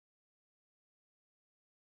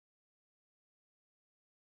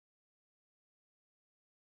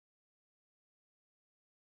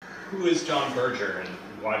Who is John Berger and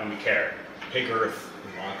why do we care? Pig Earth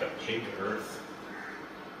in Lanka. Pig Earth?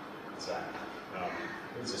 What's that?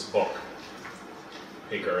 What is this book?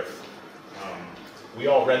 Pig Earth. We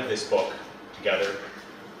all read this book together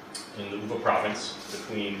in the Uva province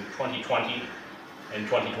between 2020 and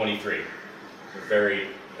 2023. They're very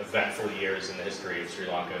eventful years in the history of Sri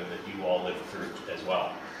Lanka that you all lived through as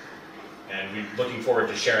well. And we're looking forward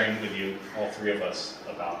to sharing with you, all three of us,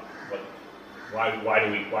 about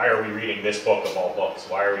why are we reading this book of all books?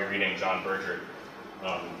 Why are we reading John Berger?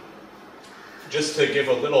 Just to give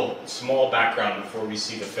a little small background before we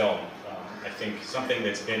see the film, I think something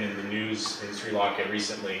that's been in the news in Sri Lanka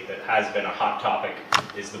recently that has been a hot topic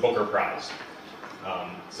is the Booker Prize.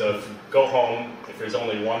 So if you go home, if there's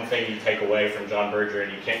only one thing you take away from John Berger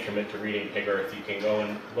and you can't commit to reading Pig Earth, you can go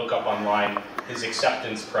and look up online his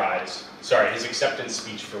acceptance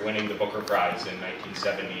speech for winning the Booker Prize in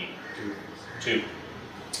 1972.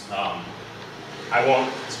 I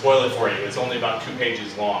won't spoil it for you, it's only about 2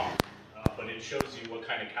 pages long, but it shows you what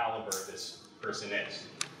kind of caliber this person is.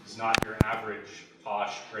 He's not your average,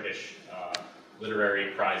 posh, British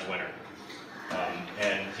literary prize winner.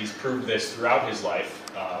 And he's proved this throughout his life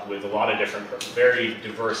with a lot of different, very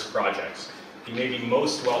diverse projects. He may be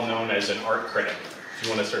most well known as an art critic. If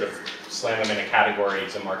you want to sort of slam him in a category,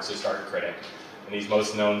 he's a Marxist art critic. And he's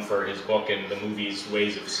most known for his book and the movies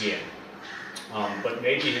Ways of Seeing. But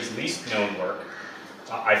maybe his least known work,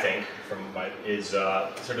 I think, is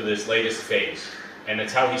sort of this latest phase. And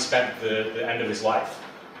it's how he spent the end of his life.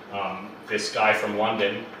 This guy from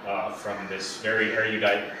London, from this very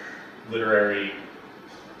erudite literary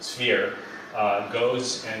sphere,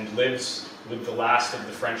 goes and lives with the last of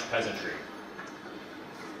the French peasantry.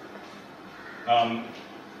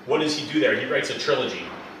 What does he do there? He writes a trilogy,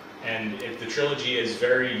 and if the trilogy is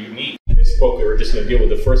very unique. This book, we're just going to deal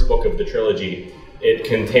with the first book of the trilogy. It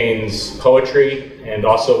contains poetry and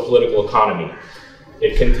also political economy.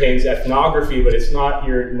 It contains ethnography, but it's not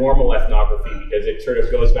your normal ethnography because it sort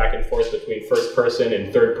of goes back and forth between first person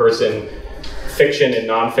and third person fiction and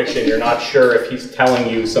nonfiction. You're not sure if he's telling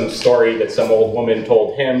you some story that some old woman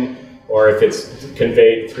told him, or if it's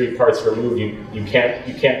conveyed 3 parts removed. You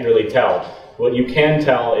can't really tell. What you can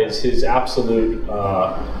tell is his absolute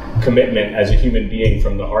commitment as a human being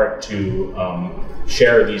from the heart to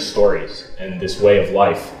share these stories and this way of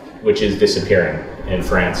life, which is disappearing in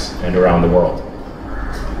France and around the world.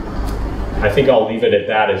 I think I'll leave it at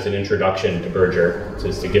that as an introduction to Berger,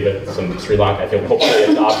 just to give it some Sri Lanka. I think hopefully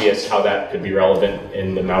it's obvious how that could be relevant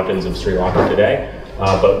in the mountains of Sri Lanka today.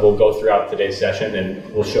 But we'll go throughout today's session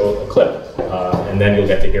and we'll show a clip, and then you'll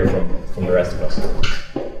get to hear from the rest of us.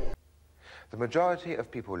 The majority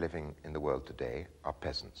of people living in the world today are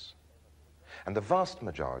peasants. And the vast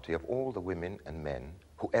majority of all the women and men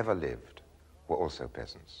who ever lived were also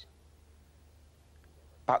peasants.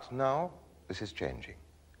 But now this is changing.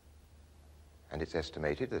 And it's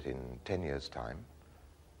estimated that in 10 years' time,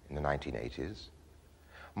 in the 1980s,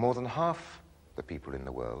 more than half the people in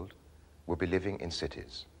the world will be living in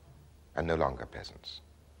cities and no longer peasants.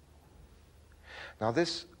 Now,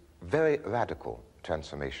 this very radical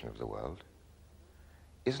transformation of the world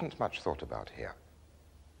isn't much thought about here.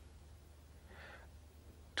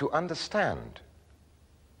 To understand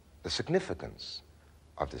the significance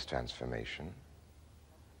of this transformation,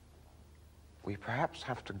 we perhaps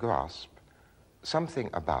have to grasp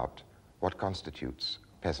something about what constitutes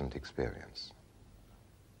peasant experience.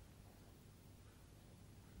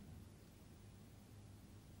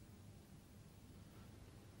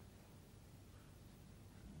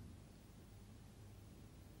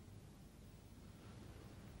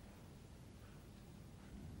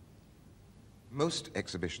 Most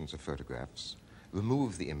exhibitions of photographs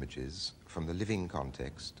remove the images from the living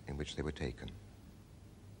context in which they were taken.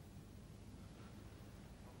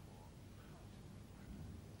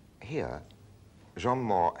 Here, Jean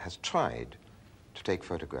Moore has tried to take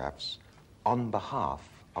photographs on behalf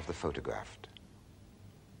of the photographed.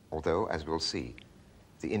 Although, as we'll see,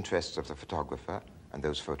 the interests of the photographer and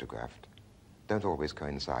those photographed don't always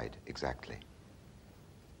coincide exactly.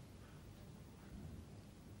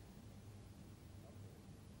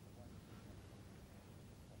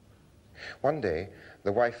 One day,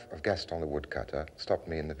 the wife of Gaston the woodcutter stopped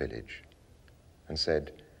me in the village and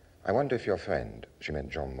said, "I wonder if your friend," she meant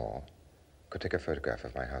John Moore, "could take a photograph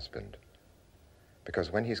of my husband, because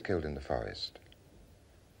when he's killed in the forest,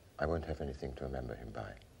 I won't have anything to remember him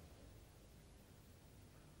by."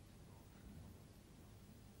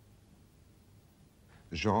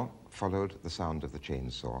 Jean followed the sound of the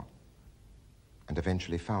chainsaw and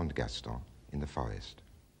eventually found Gaston in the forest.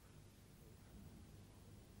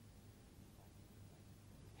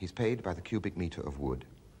 He's paid by the cubic meter of wood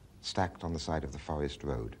stacked on the side of the forest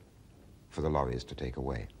road for the lorries to take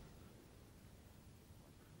away.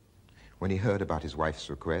 When he heard about his wife's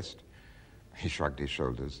request, he shrugged his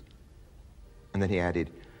shoulders. And then he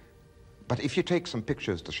added, "But if you take some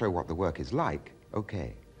pictures to show what the work is like,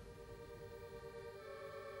 okay."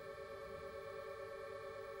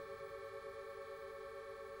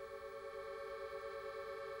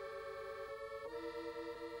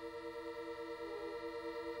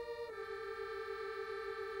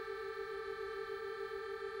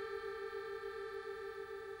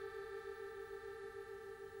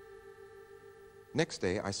 Next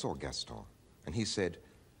day, I saw Gaston, and he said,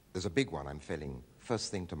 "There's a big one I'm felling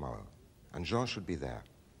first thing tomorrow, and Jean should be there.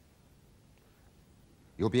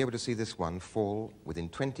 You'll be able to see this one fall within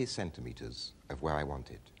 20 centimeters of where I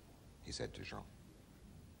want it," he said to Jean.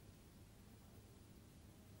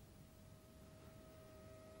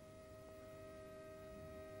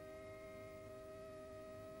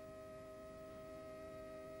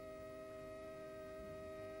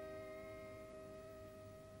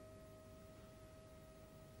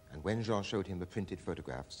 And when Jean showed him the printed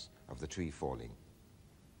photographs of the tree falling,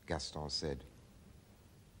 Gaston said,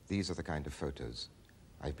 "These are the kind of photos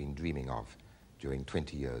I've been dreaming of during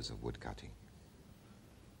 20 years of woodcutting."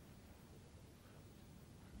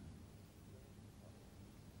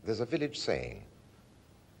 There's a village saying,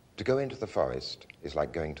 to go into the forest is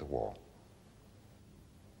like going to war.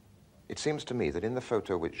 It seems to me that in the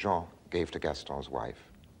photo which Jean gave to Gaston's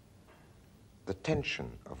wife, the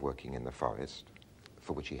tension of working in the forest,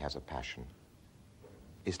 for which he has a passion,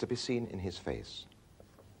 is to be seen in his face.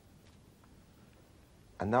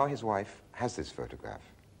 And now his wife has this photograph,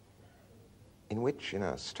 in which, in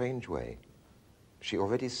a strange way, she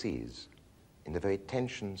already sees, in the very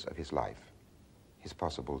tensions of his life, his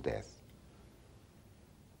possible death.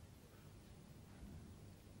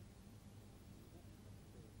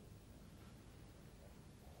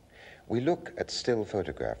 We look at still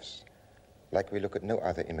photographs like we look at no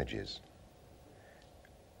other images.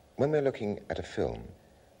 When we're looking at a film,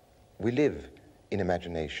 we live in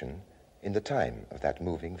imagination in the time of that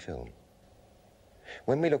moving film.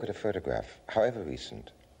 When we look at a photograph, however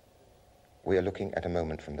recent, we are looking at a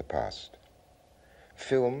moment from the past.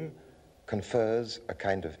 Film confers a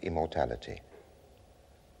kind of immortality.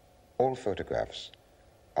 All photographs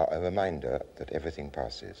are a reminder that everything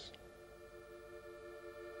passes.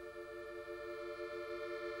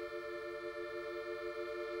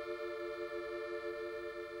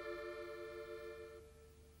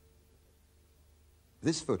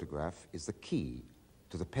 This photograph is the key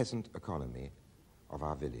to the peasant economy of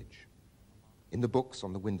our village. In the books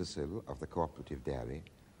on the windowsill of the cooperative dairy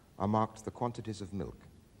are marked the quantities of milk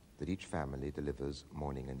that each family delivers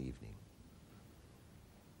morning and evening.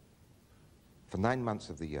 For 9 months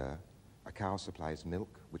of the year, a cow supplies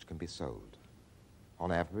milk which can be sold.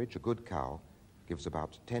 On average, a good cow gives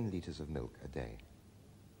about 10 liters of milk a day.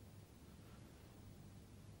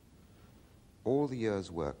 All the year's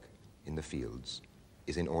work in the fields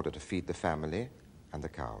is in order to feed the family and the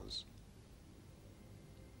cows.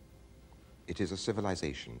 It is a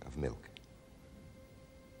civilization of milk.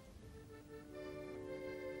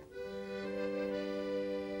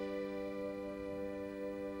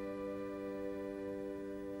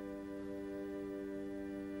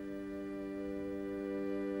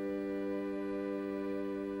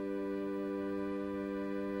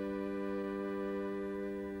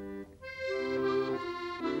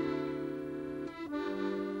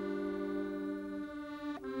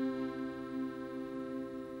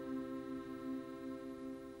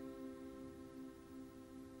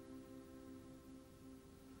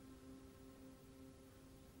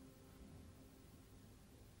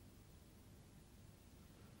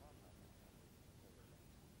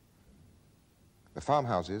 The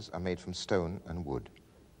farmhouses are made from stone and wood.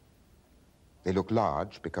 They look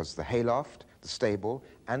large because the hayloft, the stable,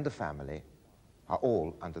 and the family are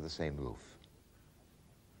all under the same roof.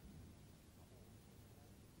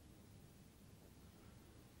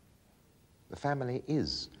 The family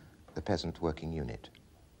is the peasant working unit,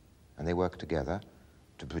 and they work together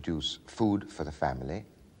to produce food for the family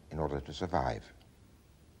in order to survive.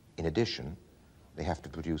 In addition, they have to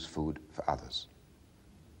produce food for others.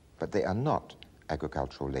 But they are not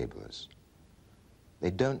agricultural laborers.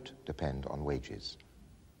 They don't depend on wages.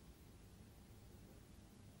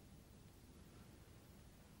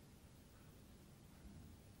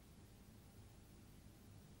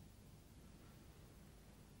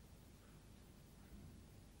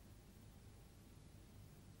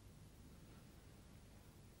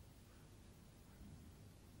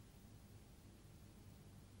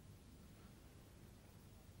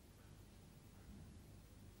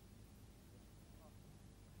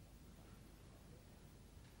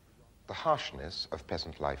 the harshness of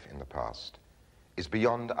peasant life in the past is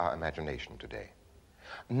beyond our imagination today.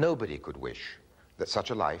 Nobody could wish that such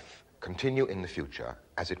a life continue in the future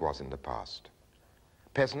as it was in the past.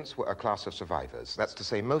 Peasants were a class of survivors. That's to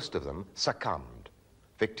say, most of them succumbed,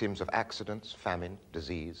 victims of accidents, famine,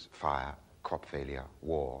 disease, fire, crop failure,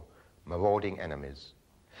 war, marauding enemies,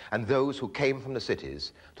 and those who came from the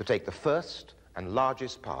cities to take the first and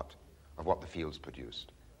largest part of what the fields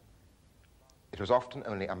produced. It was often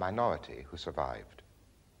only a minority who survived.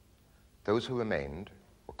 Those who remained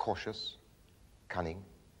were cautious, cunning,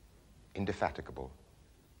 indefatigable,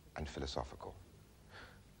 and philosophical.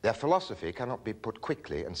 Their philosophy cannot be put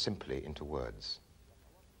quickly and simply into words,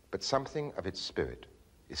 but something of its spirit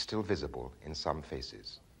is still visible in some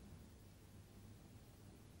faces.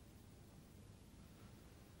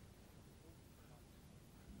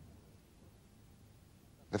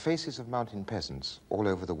 The faces of mountain peasants all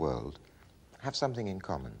over the world have something in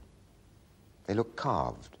common. They look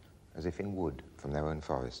carved, as if in wood, from their own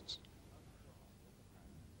forests.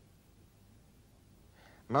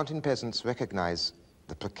 Mountain peasants recognize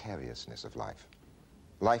the precariousness of life.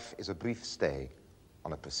 Life is a brief stay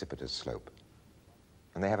on a precipitous slope,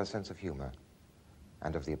 and they have a sense of humor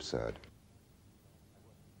and of the absurd.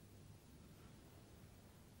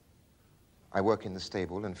 I work in the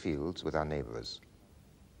stable and fields with our neighbors,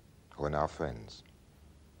 who are now friends,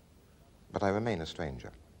 but I remain a stranger.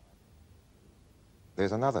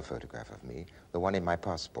 There's another photograph of me, the one in my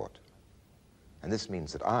passport, and this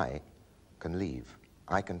means that I can leave,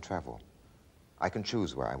 I can travel, I can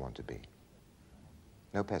choose where I want to be.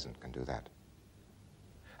 No peasant can do that.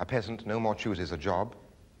 A peasant no more chooses a job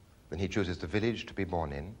than he chooses the village to be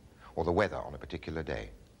born in or the weather on a particular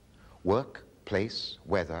day. Work, place,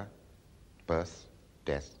 weather, birth,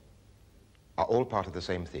 death are all part of the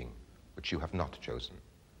same thing, which you have not chosen.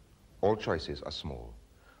 All choices are small.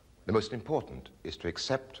 The most important is to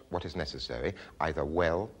accept what is necessary, either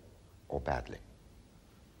well or badly.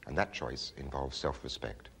 And that choice involves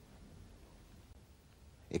self-respect.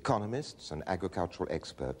 Economists and agricultural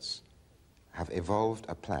experts have evolved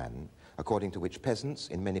a plan according to which peasants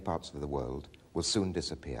in many parts of the world will soon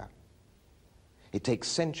disappear. It takes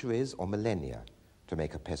centuries or millennia to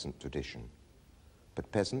make a peasant tradition,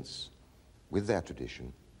 but peasants, with their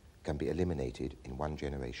tradition, can be eliminated in one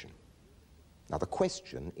generation. Now the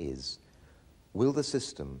question is, will the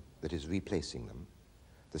system that is replacing them,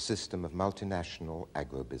 the system of multinational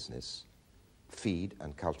agribusiness, feed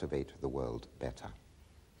and cultivate the world better?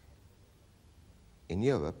 In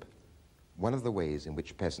Europe, one of the ways in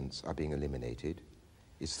which peasants are being eliminated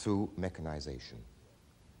is through mechanization.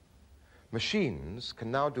 Machines can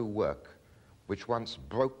now do work which once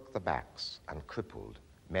broke the backs and crippled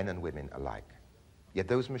men and women alike. Yet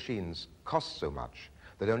those machines cost so much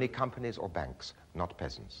that only companies or banks, not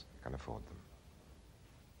peasants, can afford them.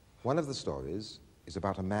 One of the stories is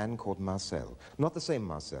about a man called Marcel, not the same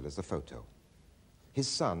Marcel as the photo. His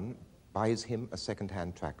son buys him a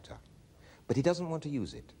second-hand tractor, but he doesn't want to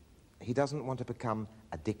use it. He doesn't want to become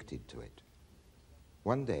addicted to it.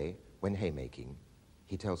 One day, when haymaking,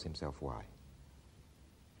 he tells himself why.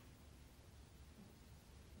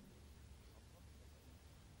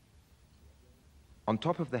 On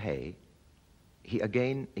top of the hay, he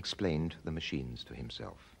again explained the machines to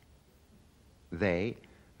himself. They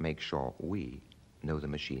make sure we know the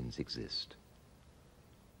machines exist.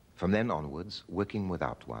 From then onwards, working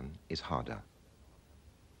without one is harder.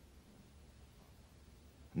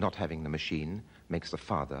 Not having the machine makes the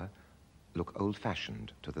father look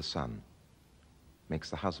old-fashioned to the son, makes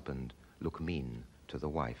the husband look mean to the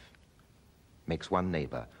wife, makes one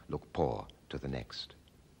neighbor look poor to the next.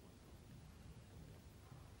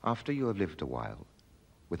 After you have lived a while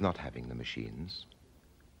with not having the machines,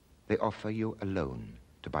 they offer you a loan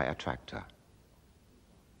to buy a tractor.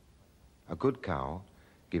 A good cow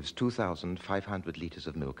gives 2,500 liters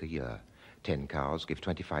of milk a year. 10 cows give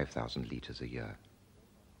 25,000 liters a year.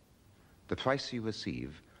 The price you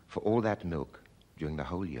receive for all that milk during the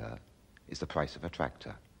whole year is the price of a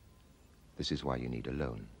tractor. This is why you need a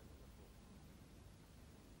loan.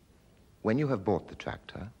 When you have bought the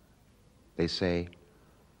tractor, they say,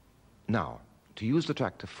 now, to use the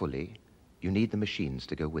tractor fully, you need the machines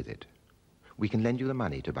to go with it. We can lend you the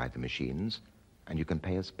money to buy the machines, and you can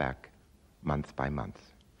pay us back month by month.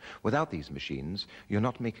 Without these machines, you're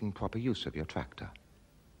not making proper use of your tractor.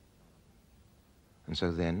 And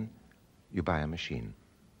so then, you buy a machine,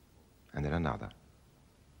 and then another,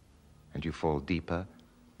 and you fall deeper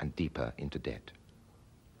and deeper into debt.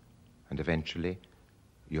 And eventually,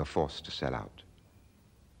 you're forced to sell out,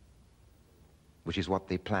 which is what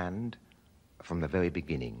they planned from the very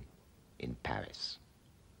beginning in Paris.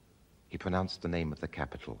 he pronounced the name of the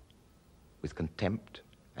capital with contempt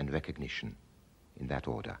and recognition in that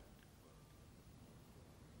order.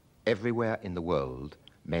 Everywhere in the world,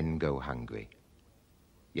 men go hungry.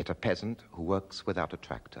 Yet a peasant who works without a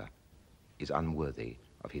tractor is unworthy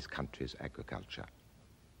of his country's agriculture.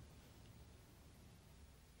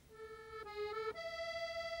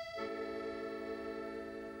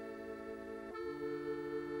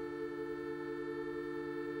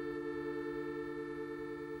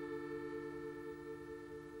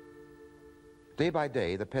 Day by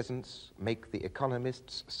day, the peasants make the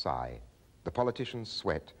economists sigh, the politicians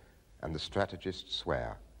sweat, and the strategists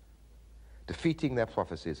swear, defeating their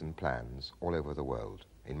prophecies and plans all over the world,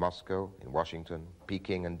 in Moscow, in Washington,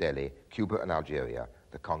 Peking and Delhi, Cuba and Algeria,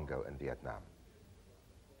 the Congo and Vietnam.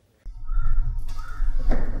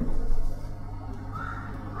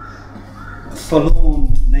 A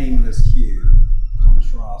forlorn, nameless hue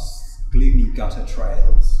contrasts gloomy gutter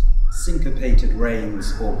trails, syncopated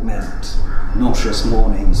rains augment, nauseous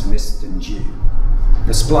mornings mist and dew.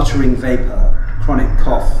 The spluttering vapor, chronic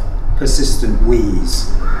cough, persistent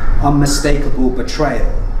wheeze, unmistakable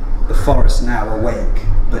betrayal, the forest now awake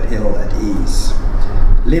but ill at ease.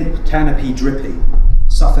 Limp canopy dripping,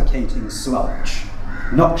 suffocating sludge,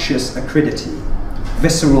 noxious acridity,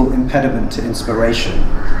 visceral impediment to inspiration,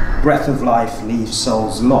 breath of life leaves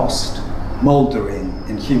souls lost, mouldering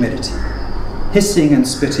in humidity. Hissing and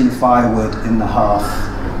spitting firewood in the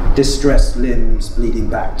hearth, distressed limbs bleeding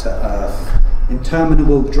back to earth,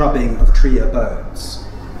 interminable drubbing of tree abodes,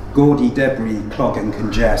 gaudy debris clog and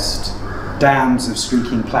congest, dams of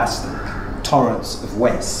streaking plastic, torrents of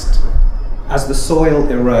waste. As the soil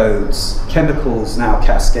erodes, chemicals now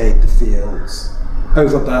cascade the fields,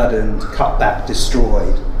 overburdened, cut back,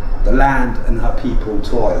 destroyed, the land and her people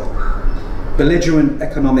toil. Belligerent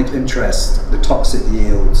economic interest, the toxic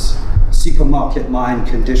yields, supermarket mind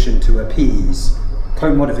conditioned to appease,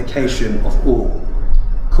 commodification of all.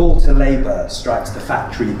 Call to labor strikes the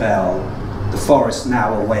factory bell, the forest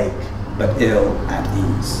now awake, but ill at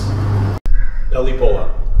ease.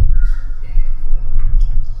 Belipola.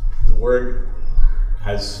 The word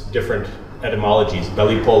has different etymologies.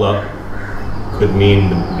 Belipola could mean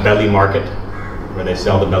the belly market, where they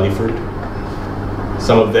sell the belly fruit.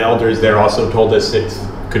 Some of the elders there also told us it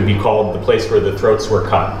could be called the place where the throats were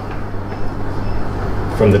cut,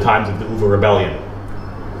 from the times of the Uva Rebellion,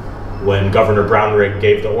 when Governor Brownrigg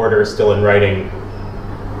gave the order, still in writing,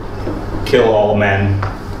 kill all men,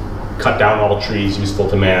 cut down all trees useful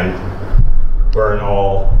to man,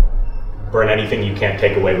 burn anything you can't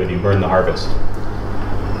take away with you, burn the harvest.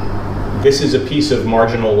 This is a piece of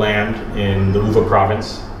marginal land in the Uva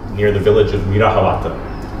province, near the village of Mirahalata,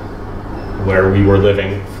 where we were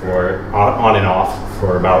living for on and off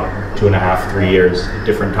for about 2.5, 3 years at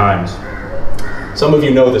different times. Some of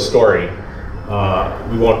you know the story.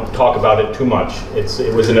 We won't talk about it too much.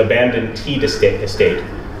 It was an abandoned tea estate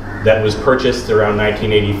that was purchased around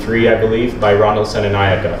 1983, I believe, by Ronald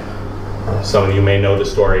Senanayake. Some of you may know the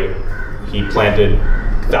story. He planted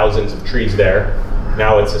thousands of trees there.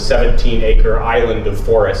 Now it's a 17-acre island of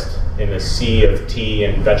forest in a sea of tea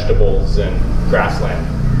and vegetables and grassland.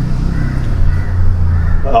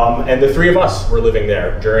 And the three of us were living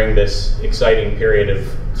there during this exciting period of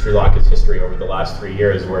Sri Lanka's history over the last 3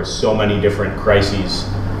 years, where so many different crises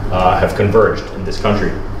have converged in this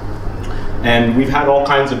country. And we've had all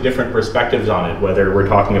kinds of different perspectives on it, whether we're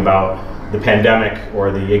talking about the pandemic or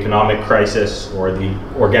the economic crisis or the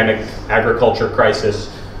organic agriculture crisis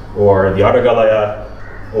or the Aragalaya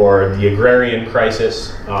or the Agrarian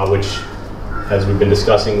crisis, which, as we've been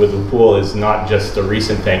discussing with Upul, is not just a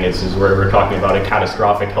recent thing. It's where we're talking about a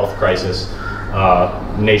catastrophic health crisis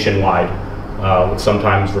nationwide,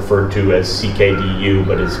 sometimes referred to as CKDU,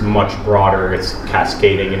 but it's much broader. It's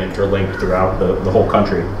cascading and interlinked throughout the whole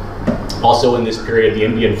country. Also in this period, the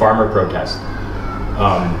Indian farmer protest.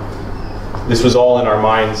 This was all in our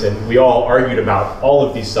minds, and we all argued about all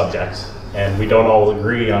of these subjects, and we don't all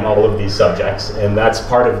agree on all of these subjects, and that's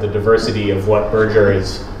part of the diversity of what Berger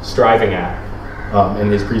is striving at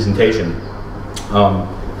in his presentation.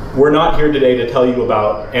 We're not here today to tell you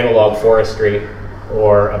about analog forestry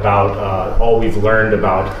or about all we've learned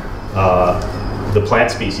about the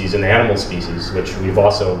plant species and the animal species, which we've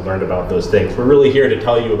also learned about those things. We're really here to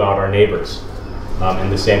tell you about our neighbors in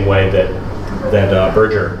the same way that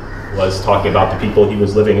Berger was talking about the people he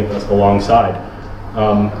was living alongside.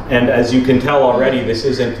 And as you can tell already, this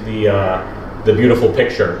isn't the beautiful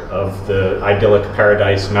picture of the idyllic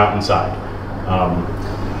paradise mountainside.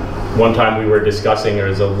 One time we were discussing, there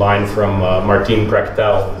was a line from Martin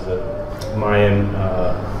Prechtel, who's a Mayan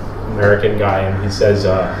American guy, and he says,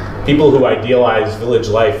 people who idealize village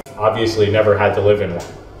life obviously never had to live in one.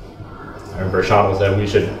 I remember Shanil said we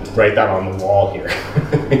should write that on the wall here.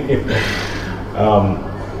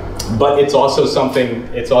 But it's also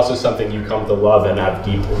something you come to love and have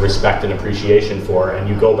deep respect and appreciation for, and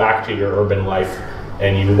you go back to your urban life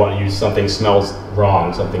and you want to use something smells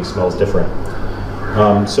wrong, something smells different.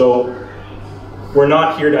 So we're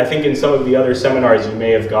not here to, I think in some of the other seminars you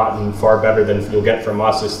may have gotten far better than you'll get from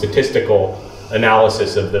us, a statistical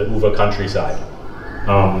analysis of the Uva countryside.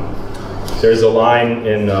 There's a line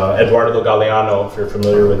in Eduardo Galeano, if you're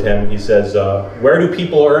familiar with him, he says, where do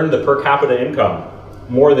people earn the per capita income?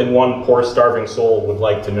 More than one poor starving soul would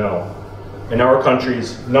like to know. In our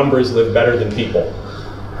countries, numbers live better than people.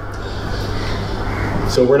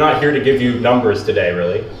 So we're not here to give you numbers today,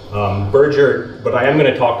 really. Berger, but I am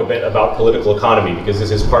going to talk a bit about political economy because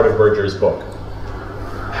this is part of Berger's book.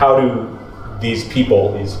 How do these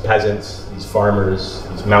people, these peasants, these farmers,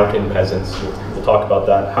 these mountain peasants, we'll talk about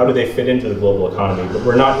that, how do they fit into the global economy? But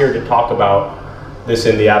we're not here to talk about this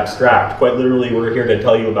in the abstract. Quite literally, we're here to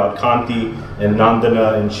tell you about Kanti and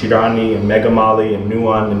Nandana and Shirani and Megamali and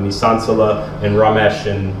Nuan and Nisansala and Ramesh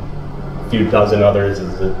and a few dozen others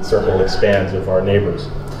as the circle expands of our neighbors.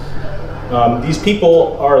 These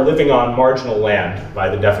people are living on marginal land by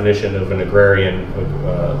the definition of an agrarian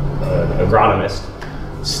agronomist,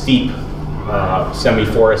 steep,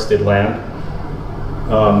 semi-forested land.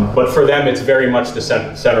 But for them, it's very much the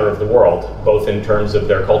center of the world, both in terms of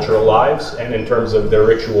their cultural lives and in terms of their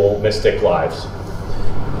ritual, mystic lives.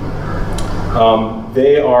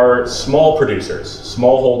 They are small producers,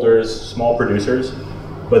 smallholders, small producers,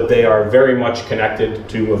 but they are very much connected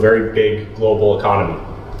to a very big global economy.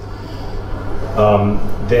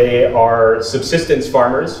 They are subsistence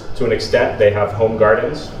farmers to an extent. They have home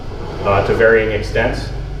gardens to varying extents,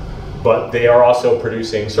 but they are also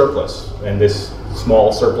producing surplus, and this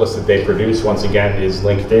small surplus that they produce, once again, is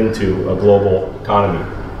linked into a global economy.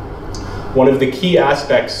 One of the key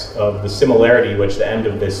aspects of the similarity, which the end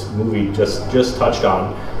of this movie just touched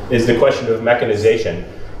on, is the question of mechanization.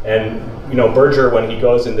 And you know, Berger, when he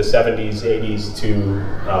goes in the 70s, 80s to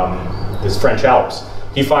this French Alps,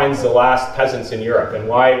 he finds the last peasants in Europe. And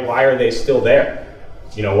why are they still there?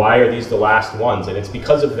 You know, why are these the last ones? And it's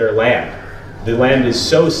because of their land. The land is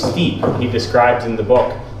so steep, he describes in the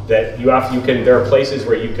book, that there are places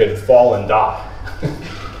where you could fall and die.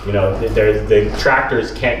 You know, the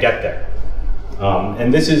tractors can't get there.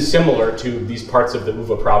 And this is similar to these parts of the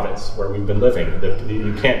Uva province where we've been living.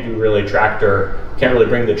 You can't really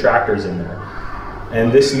bring the tractors in there.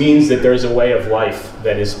 And this means that there's a way of life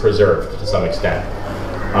that is preserved to some extent.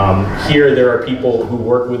 Here there are people who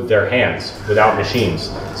work with their hands without machines.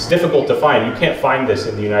 It's difficult to find. You can't find this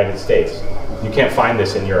in the United States. You can't find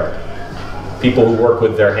this in Europe. People who work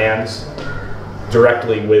with their hands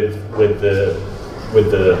directly with the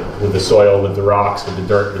soil, with the rocks, with the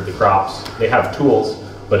dirt, with the crops. They have tools,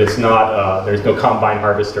 but it's not. There's no combine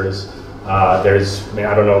harvesters. I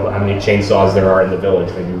don't know how many chainsaws there are in the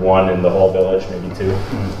village. Maybe one in the whole village, maybe two.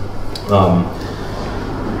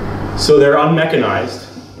 So they're unmechanized,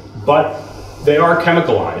 but they are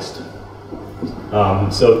chemicalized.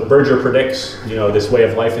 So Berger predicts, you know, this way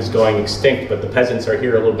of life is going extinct, but the peasants are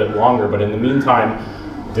here a little bit longer. But in the meantime,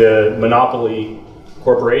 the monopoly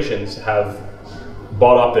corporations have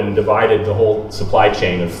bought up and divided the whole supply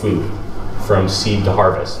chain of food from seed to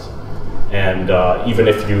harvest. And even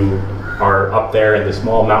if you are up there in the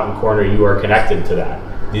small mountain corner, you are connected to that.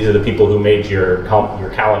 These are the people who made your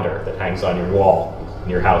calendar that hangs on your wall in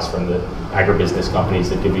your house, from the agribusiness companies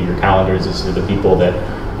that give you your calendars. These are the people that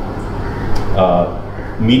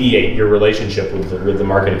mediate your relationship with the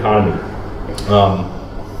market economy.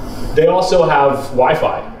 They also have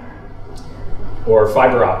Wi-Fi or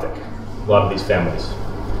fiber optic, a lot of these families.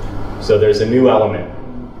 So there's a new element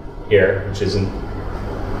here, which isn't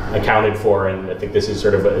accounted for, and I think this is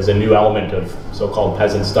sort of is a new element of so-called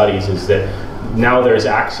peasant studies, is that now there's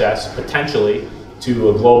access, potentially, to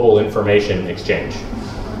a global information exchange,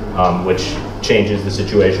 which changes the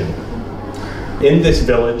situation. In this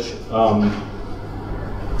village,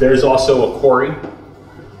 there's also a quarry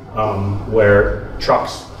where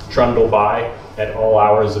trucks trundle by at all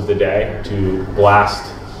hours of the day to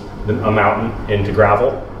blast a mountain into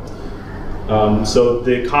gravel. So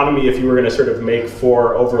the economy, if you were going to sort of make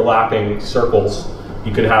 4 overlapping circles,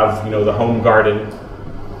 you could have, you know, the home garden,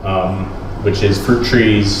 which is fruit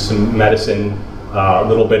trees, some medicine, a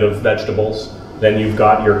little bit of vegetables. Then you've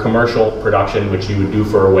got your commercial production, which you would do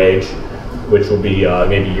for a wage, which will be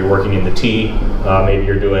maybe you're working in the tea, maybe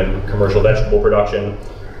you're doing commercial vegetable production,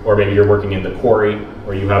 or maybe you're working in the quarry,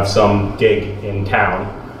 or you have some gig in town,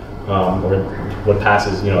 or what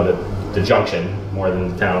passes, you know, that the junction more than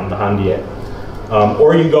the town, the Handie.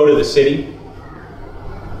 Or you go to the city,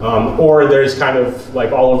 or there's kind of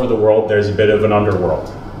like all over the world, there's a bit of an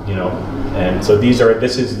underworld, you know. And so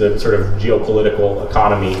this is the sort of geopolitical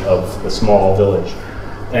economy of a small village.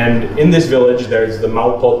 And in this village, there's the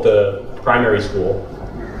Maupote primary school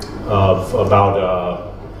of about,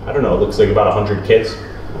 I don't know, it looks like about 100 kids.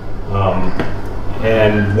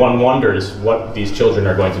 And one wonders what these children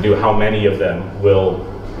are going to do. How many of them will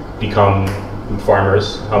become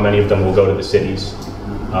farmers? How many of them will go to the cities?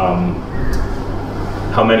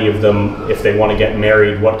 How many of them, if they want to get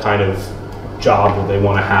married, what kind of job will they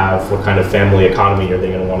want to have? What kind of family economy are they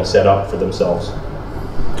going to want to set up for themselves?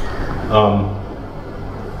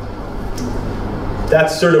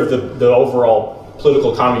 That's sort of the overall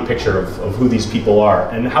political economy picture of who these people are.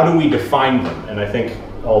 And how do we define them? And I think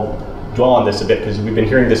I'll dwell on this a bit because we've been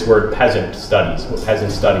hearing this word peasant studies.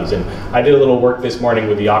 And I did a little work this morning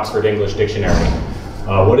with the Oxford English Dictionary.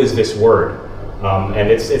 What is this word? And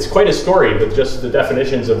it's quite a story with just the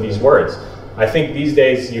definitions of these words. I think these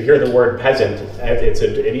days you hear the word peasant,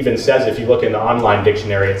 it even says, if you look in the online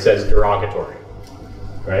dictionary, it says derogatory,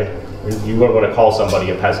 right? You wouldn't want to call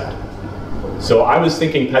somebody a peasant. So I was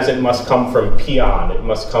thinking peasant must come from peon, it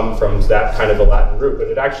must come from that kind of a Latin root, but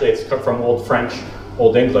it's come from Old French,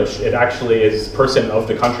 Old English. It actually is person of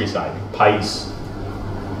the countryside, pais,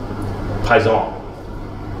 paysan.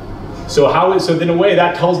 So in a way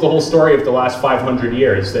that tells the whole story of the last 500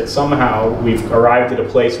 years, that somehow we've arrived at a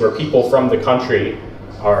place where people from the country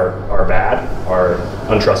are bad, are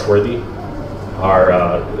untrustworthy,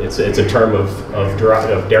 it's a term of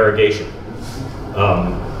derogation.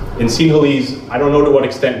 In Sinhalese, I don't know to what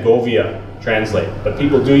extent Govia translate, but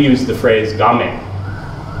people do use the phrase game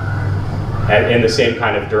in the same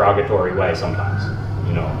kind of derogatory way sometimes.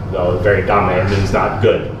 You know, though very game means not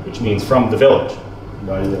good, which means from the village.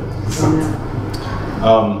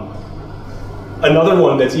 Another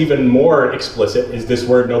one that's even more explicit is this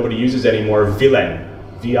word nobody uses anymore, villain,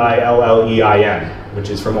 V-I-L-L-E-I-N, which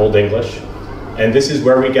is from Old English. And this is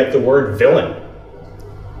where we get the word villain.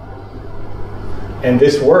 And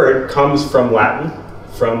this word comes from Latin,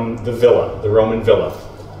 from the villa, the Roman villa.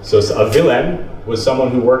 So a villain was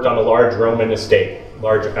someone who worked on a large Roman estate,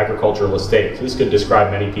 large agricultural estate. So this could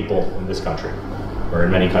describe many people in this country, or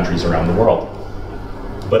in many countries around the world.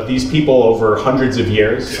 But these people, over hundreds of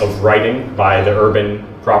years of writing by the urban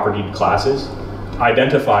propertied classes,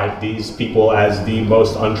 identified these people as the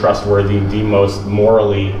most untrustworthy, the most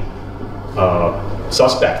morally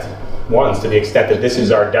suspect ones, to the extent that this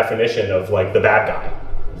is our definition of like the bad guy,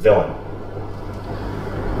 villain.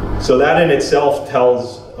 So that in itself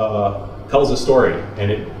tells a story, and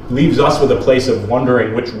it leaves us with a place of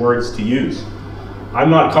wondering which words to use. I'm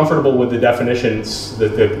not comfortable with the definitions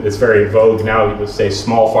that's very vogue now. You would say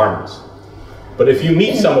small farmers. But if you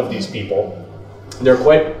meet some of these people, they're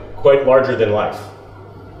quite larger than life.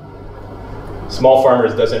 Small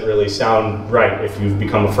farmers doesn't really sound right if you've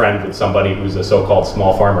become a friend with somebody who's a so-called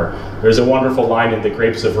small farmer. There's a wonderful line in The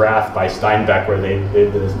Grapes of Wrath by Steinbeck where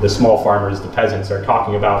the small farmers, the peasants, are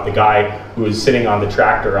talking about the guy who is sitting on the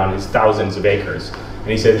tractor on his thousands of acres. And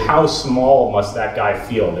he said, how small must that guy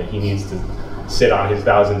feel that he needs to sit on his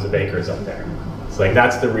thousands of acres up there? It's like,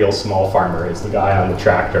 that's the real small farmer, is the guy on the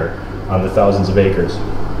tractor on the thousands of acres.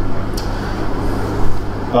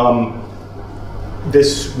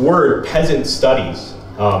 This word, peasant studies,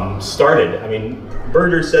 started, I mean,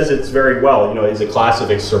 Berger says it's very well, you know, it's a class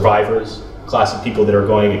of survivors, a class of people that are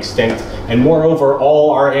going extinct, and moreover,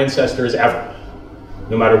 all our ancestors ever.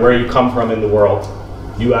 No matter where you come from in the world,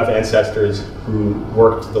 you have ancestors who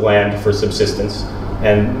worked the land for subsistence,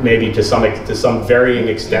 and maybe to some varying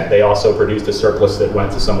extent, they also produced a surplus that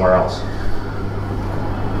went to somewhere else.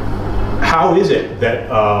 How is it that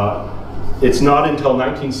it's not until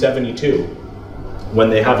 1972 when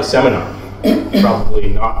they have a seminar,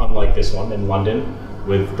 probably not unlike this one in London,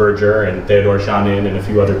 with Berger and Theodore Shanil and a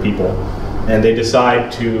few other people, and they decide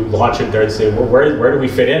to launch it there and say, well, where do we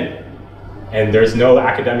fit in? And there's no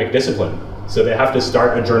academic discipline, so they have to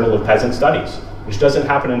start a journal of peasant studies, which doesn't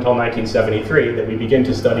happen until 1973, that we begin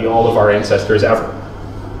to study all of our ancestors ever.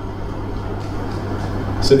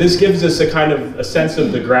 So this gives us a kind of a sense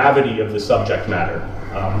of the gravity of the subject matter,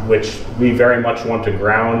 which we very much want to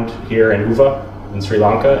ground here in Uva, in Sri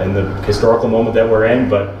Lanka, and the historical moment that we're in,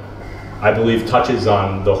 but I believe touches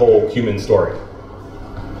on the whole human story.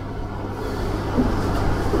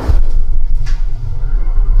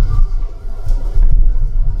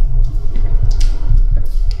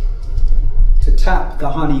 To tap the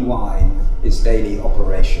honey wine is daily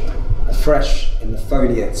operation, afresh in the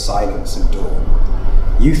foliate silence of dawn.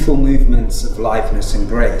 Youthful movements of liveness and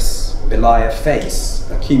grace belie a face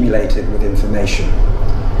accumulated with information.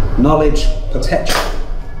 Knowledge perpetual,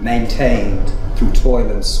 maintained through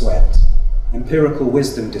toil and sweat. Empirical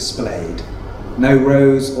wisdom displayed. No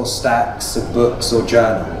rows or stacks of books or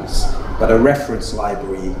journals, but a reference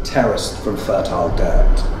library terraced from fertile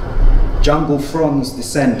dirt. Jungle fronds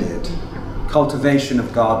descended, cultivation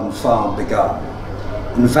of garden farm begun.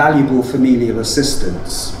 Invaluable familial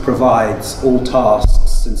assistance provides all tasks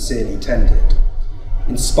sincerely tended.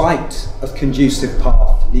 In spite of conducive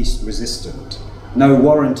path least resistant, no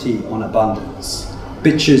warranty on abundance.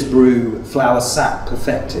 Bitches brew flour sap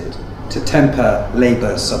perfected to temper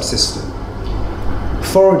labor subsistent.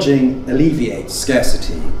 Foraging alleviates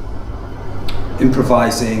scarcity.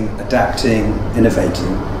 Improvising, adapting,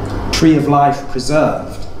 innovating. Tree of life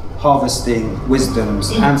preserved, harvesting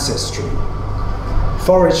wisdom's ancestry.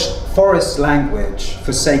 Forest language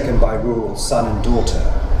forsaken by rural son and daughter,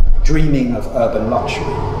 dreaming of urban luxury.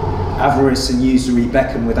 Avarice and usury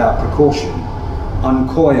beckon without precaution.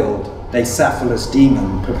 Uncoiled, a sapphirless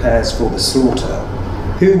demon prepares for the slaughter.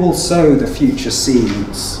 Who will sow the future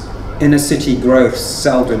seeds? Inner city growths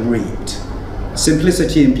seldom reaped.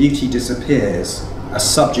 Simplicity and beauty disappears as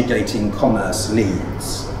subjugating commerce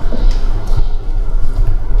leads.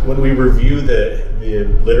 When we review the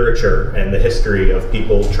literature and the history of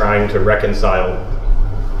people trying to reconcile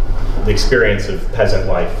the experience of peasant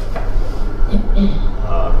life,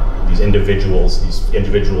 these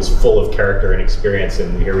individuals full of character and experience,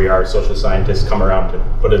 and here we are, social scientists come around to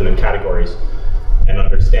put them in categories and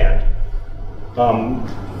understand,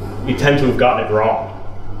 we tend to have gotten it wrong,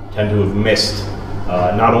 tend to have missed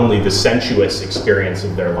not only the sensuous experience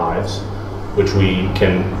of their lives, which we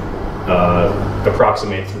can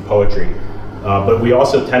approximate through poetry, but we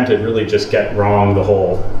also tend to really just get wrong the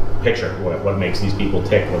whole picture, what makes these people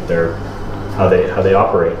tick, how they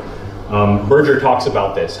operate. Berger talks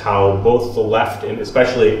about this, how both the left, and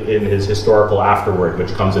especially in his historical afterword,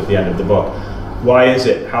 which comes at the end of the book,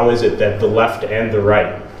 how is it that the left and the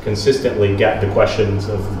right consistently get the questions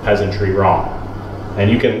of peasantry wrong?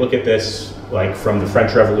 And you can look at this like from the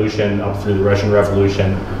French Revolution up through the Russian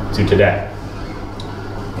Revolution to today.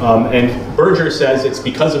 And Berger says it's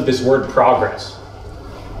because of this word progress.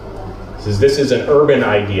 He says this is an urban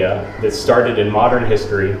idea that started in modern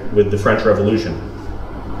history with the French Revolution.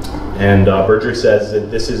 And Berger says that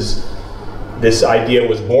this idea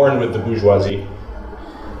was born with the bourgeoisie,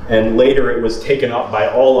 and later it was taken up by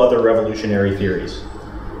all other revolutionary theories.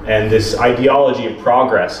 And this ideology of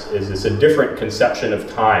progress is a different conception of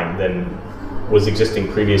time than was existing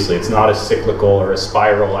previously. It's not a cyclical or a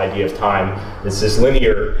spiral idea of time. It's this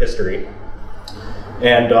linear history.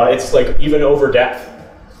 And it's like even over death,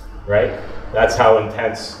 right? That's how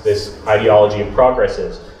intense this ideology of progress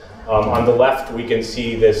is. On the left, we can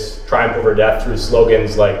see this triumph over death through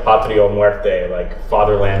slogans like Patria o Muerte, like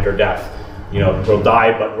fatherland or death. You know, we'll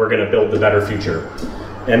die, but we're going to build the better future.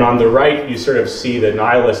 And on the right, you sort of see the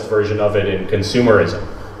nihilist version of it in consumerism,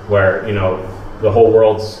 where, you know, the whole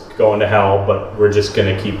world's going to hell, but we're just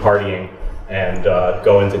going to keep partying and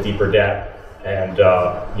go into deeper debt. And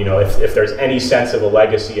you know, if there's any sense of a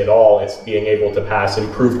legacy at all, it's being able to pass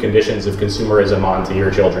improved conditions of consumerism on to your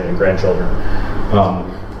children and grandchildren.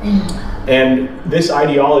 And this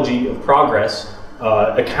ideology of progress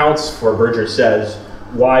accounts for, Berger says,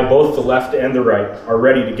 why both the left and the right are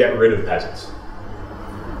ready to get rid of peasants.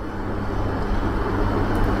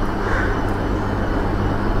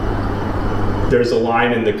 There's a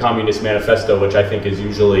line in the Communist Manifesto, which I think is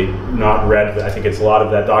usually not read. I think a lot of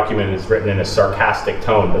that document is written in a sarcastic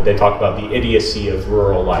tone, but they talk about the idiocy of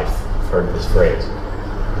rural life. I've heard this phrase.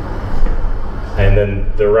 And then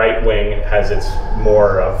the right wing has its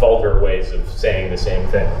more vulgar ways of saying the same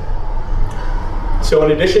thing. So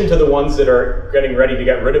in addition to the ones that are getting ready to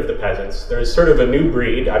get rid of the peasants, there's sort of a new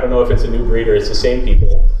breed. I don't know if it's a new breed or it's the same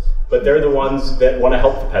people, but they're the ones that want to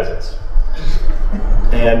help the peasants.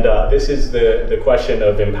 And this is the question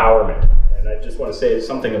of empowerment. And I just want to say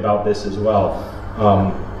something about this as well.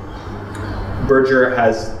 Berger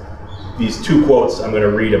has these two quotes I'm going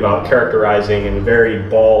to read about characterizing in very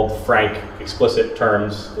bald, frank, explicit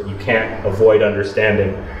terms that you can't avoid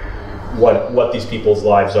understanding what these people's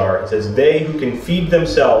lives are. It says, "They who can feed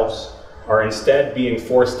themselves are instead being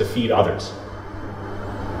forced to feed others.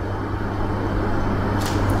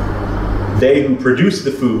 They who produce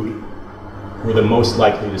the food were the most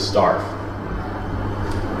likely to starve."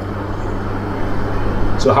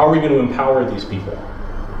 So how are we going to empower these people?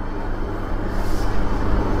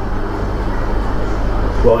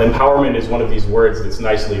 Well, empowerment is one of these words that's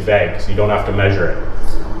nicely vague, so you don't have to measure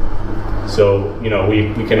it. So, you know,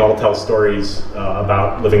 we can all tell stories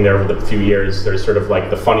about living there over the few years. There's sort of like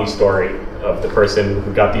the funny story of the person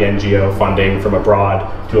who got the NGO funding from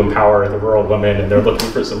abroad to empower the rural women, and they're looking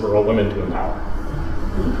for some rural women to empower.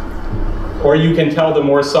 Or you can tell the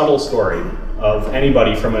more subtle story of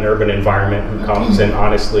anybody from an urban environment who comes and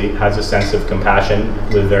honestly has a sense of compassion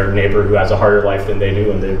with their neighbor who has a harder life than they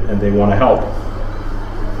do, and they want to help.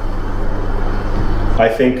 I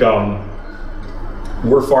think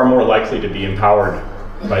we're far more likely to be empowered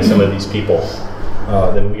by some of these people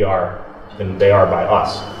than they are by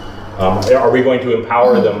us. Are we going to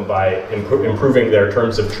empower them by improving their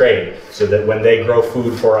terms of trade so that when they grow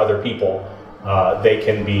food for other people, they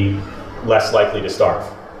can be less likely to starve?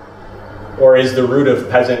 Or is the root of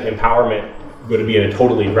peasant empowerment going to be in a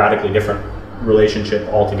totally radically different relationship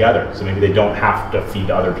altogether? So maybe they don't have to feed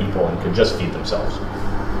other people and can just feed themselves.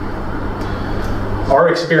 Our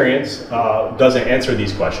experience doesn't answer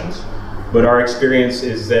these questions, but our experience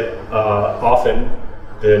is that often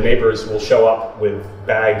the neighbors will show up with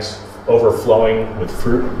bags overflowing with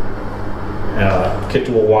fruit,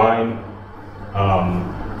 kittul wine.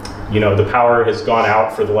 You know, the power has gone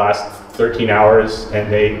out for the last 13 hours and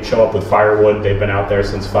they show up with firewood. They've been out there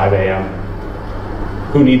since 5 a.m.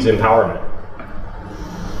 Who needs empowerment?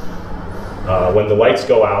 When the lights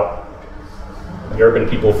go out, the urban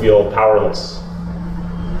people feel powerless.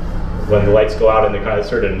 When the lights go out and they kind of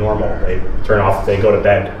sort of normal, they turn off, they go to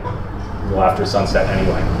bed well after sunset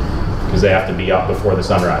anyway, because they have to be up before the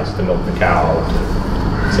sunrise to milk the cow,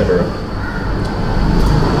 etc.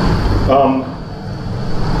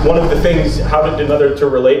 One of the things, to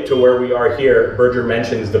relate to where we are here, Berger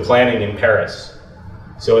mentions the planning in Paris.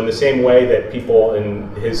 So in the same way that people in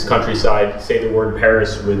his countryside say the word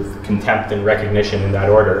Paris with contempt and recognition in that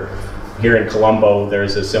order, here in Colombo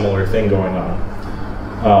there's a similar thing going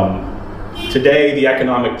on. Today, the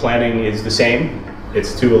economic planning is the same.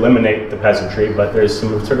 It's to eliminate the peasantry, but there's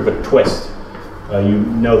some sort of a twist. You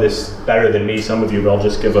know this better than me, some of you, but I'll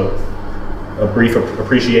just give a brief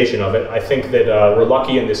appreciation of it. I think that we're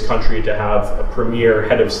lucky in this country to have a premier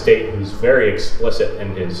head of state who's very explicit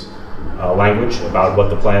in his language about what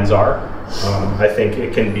the plans are. I think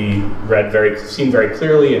it can be seen very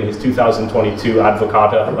clearly in his 2022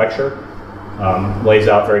 Advocata lecture. Lays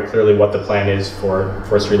out very clearly what the plan is for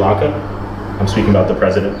Sri Lanka. I'm speaking about the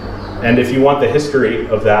president. And if you want the history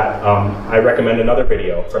of that, I recommend another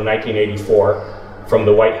video from 1984 from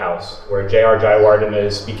the White House, where J.R. Jayawardena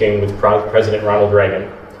is speaking with President Ronald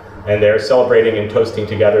Reagan, and they're celebrating and toasting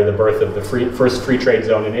together the birth of the first free trade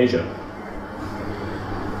zone in Asia.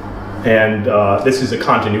 And this is a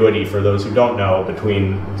continuity, for those who don't know,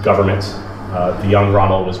 between governments. The young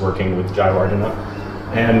Ronald was working with Jayawardena.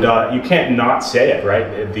 And you can't not say it,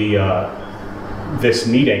 right? This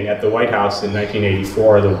meeting at the White House in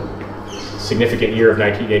 1984, the significant year of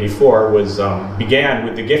 1984, began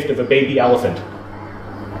with the gift of a baby elephant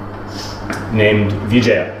named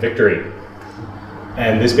Vijaya, Victory.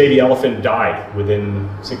 And this baby elephant died within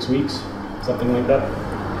 6 weeks, something like that.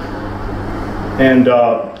 And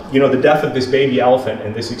you know, the death of this baby elephant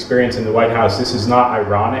and this experience in the White House, this is not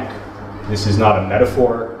ironic, this is not a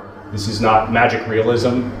metaphor, this is not magic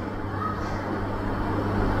realism.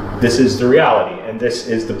 This is the reality, and this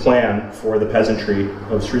is the plan for the peasantry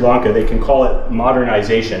of Sri Lanka. They can call it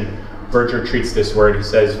modernization. Berger treats this word, he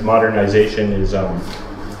says modernization is,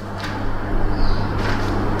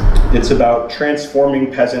 it's about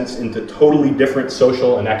transforming peasants into totally different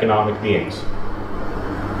social and economic beings.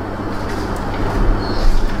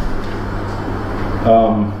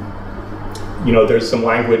 You know, there's some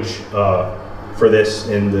language for this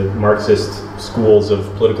in the Marxist schools of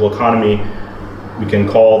political economy. We can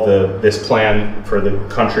call this plan for the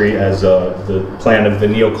country as the plan of the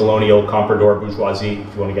neo-colonial comprador bourgeoisie,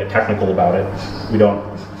 if you want to get technical about it.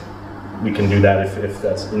 We can do that if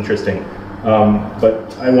that's interesting.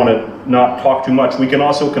 But I want to not talk too much. We can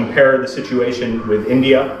also compare the situation with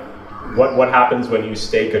India. What happens when you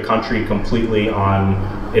stake a country completely on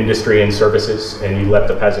industry and services and you let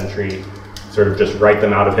the peasantry sort of just write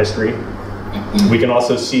them out of history? We can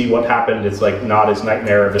also see what happened. It's like not as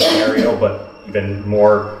nightmare of a scenario, but even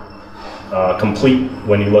more complete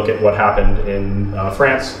when you look at what happened in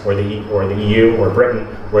France or the EU or Britain,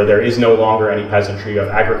 where there is no longer any peasantry. You have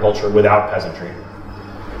agriculture without peasantry.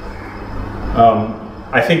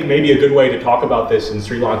 I think maybe a good way to talk about this in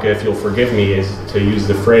Sri Lanka, if you'll forgive me, is to use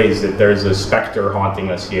the phrase that there's a specter haunting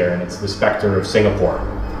us here, and it's the specter of Singapore.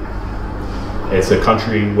 It's a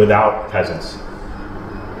country without peasants.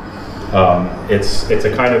 It's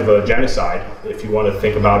a kind of a genocide, if you want to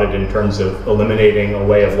think about it in terms of eliminating a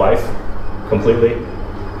way of life completely.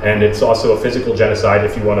 And it's also a physical genocide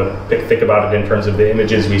if you want to think about it in terms of the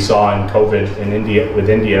images we saw in COVID in India,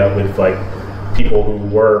 with like people who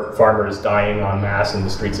were farmers dying en masse in the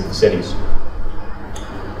streets of the cities.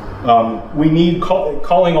 We need,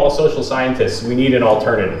 calling all social scientists, we need an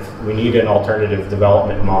alternative. We need an alternative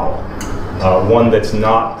development model. One that's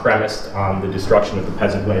not premised on the destruction of the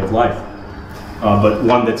peasant way of life, but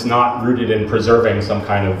one that's not rooted in preserving some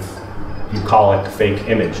kind of bucolic fake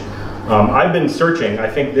image. I've been searching, I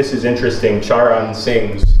think this is interesting, Charan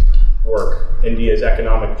Singh's work, India's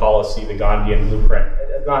Economic Policy, the Gandhian Blueprint.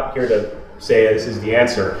 I'm not here to say this is the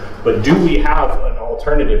answer, but do we have an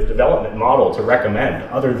alternative development model to recommend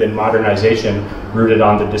other than modernization rooted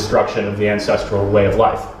on the destruction of the ancestral way of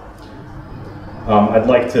life? I'd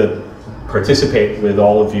like to participate with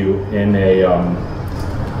all of you in a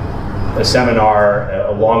seminar,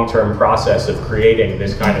 a long-term process of creating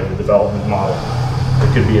this kind of a development model.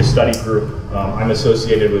 It could be a study group. I'm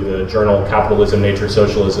associated with the journal Capitalism, Nature,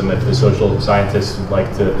 Socialism. If the social scientists would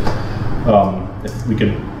like to, if we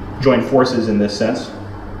could join forces in this sense.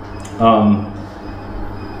 I'm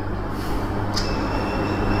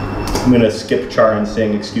going to skip Charan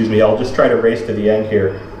Singh, excuse me. I'll just try to race to the end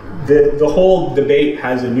here. The whole debate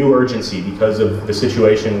has a new urgency because of the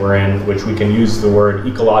situation we're in, which we can use the word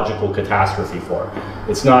ecological catastrophe for.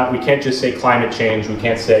 It's not, we can't just say climate change, we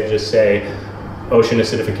can't just say ocean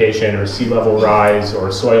acidification or sea level rise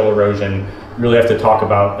or soil erosion. We really have to talk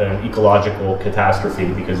about an ecological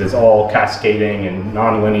catastrophe because it's all cascading and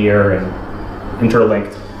nonlinear and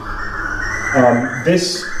interlinked.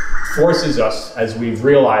 This forces us, as we've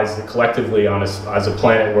realized that collectively as a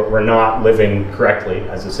planet, we're not living correctly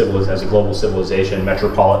as a global civilization,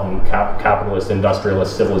 metropolitan, capitalist,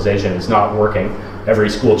 industrialist civilization. It's not working. Every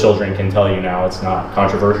school children can tell you now, it's not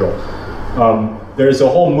controversial. There's a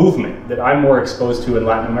whole movement that I'm more exposed to in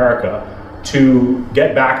Latin America to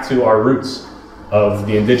get back to our roots of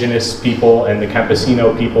the indigenous people and the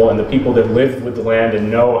campesino people and the people that live with the land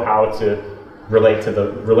and know how to relate to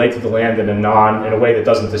the land in a way that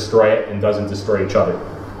doesn't destroy it and doesn't destroy each other.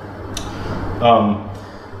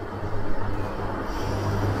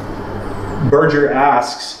 Berger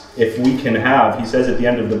asks if we can have, he says at the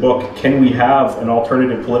end of the book, can we have an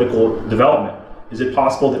alternative political development? Is it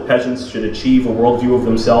possible that peasants should achieve a worldview of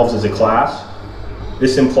themselves as a class?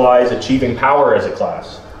 This implies achieving power as a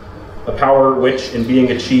class, a power which, in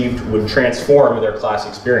being achieved, would transform their class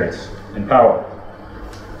experience and power.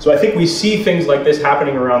 So I think we see things like this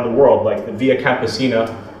happening around the world, like the Via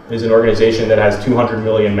Campesina is an organization that has 200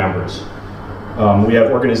 million members. We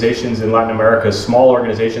have organizations in Latin America, small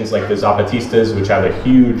organizations like the Zapatistas, which have a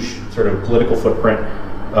huge sort of political footprint,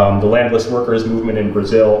 the landless workers movement in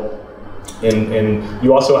Brazil. And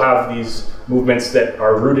you also have these movements that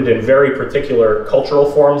are rooted in very particular cultural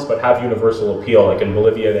forms, but have universal appeal. Like in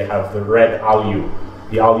Bolivia, they have the red alhu.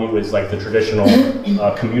 The alhu is like the traditional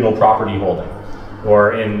communal property holding.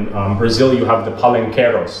 Or in Brazil, you have the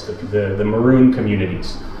palenqueros, the maroon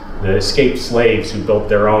communities, the escaped slaves who built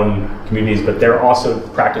their own communities, but they're also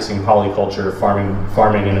practicing polyculture,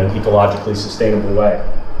 farming in an ecologically sustainable way.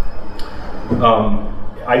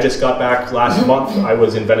 I just got back last month. I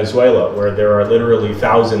was in Venezuela, where there are literally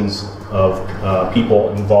thousands of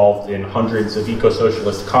people involved in hundreds of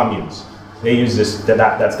eco-socialist communes. They use this,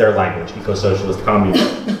 that's their language, eco-socialist communes.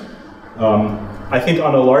 I think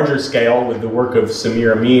on a larger scale, with the work of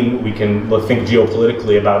Samir Amin, we can think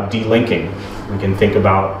geopolitically about delinking. We can think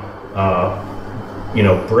about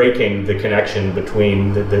breaking the connection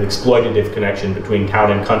between, the exploitative connection between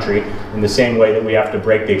town and country, in the same way that we have to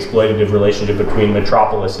break the exploitative relationship between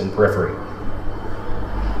metropolis and periphery.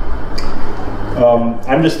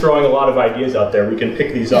 I'm just throwing a lot of ideas out there. We can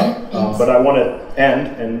pick these up, but I want to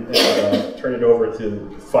end and turn it over to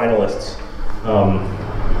finalists.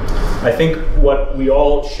 I think what we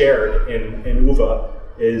all shared in UVA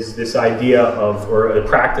is this idea of, or a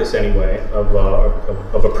practice anyway,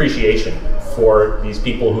 of appreciation for these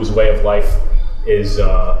people whose way of life is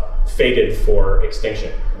fated for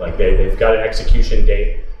extinction. Like they've got an execution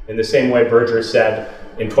date. In the same way Berger said,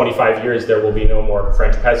 in 25 years there will be no more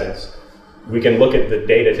French peasants. We can look at the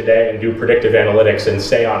data today and do predictive analytics and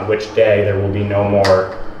say on which day there will be no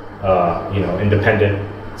more independent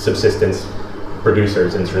subsistence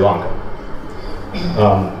producers in Sri Lanka.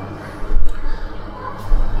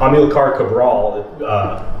 Amilcar Cabral,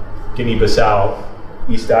 Guinea-Bissau,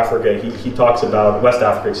 East Africa, he talks about, West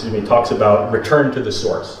Africa, excuse me, talks about return to the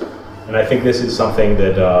source. And I think this is something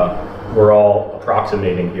that we're all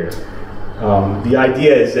approximating here. The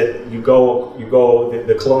idea is that you go,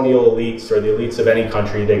 the colonial elites or the elites of any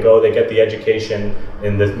country, they get the education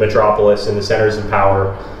in the metropolis, in the centers of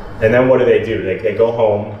power, And then what do? They go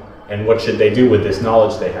home, and what should they do with this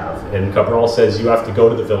knowledge they have? And Cabral says you have to go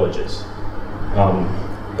to the villages.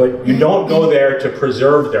 But you don't go there to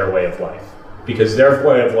preserve their way of life, because their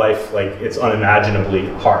way of life, like, it's unimaginably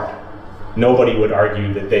hard. Nobody would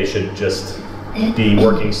argue that they should just be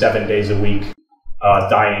working 7 days a week,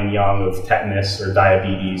 dying young of tetanus or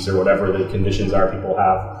diabetes or whatever the conditions are people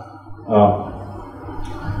have.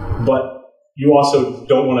 But you also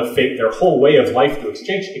don't want to fake their whole way of life to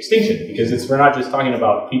extinction, because we're not just talking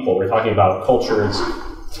about people, we're talking about cultures,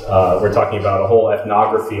 we're talking about a whole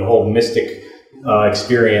ethnography, a whole mystic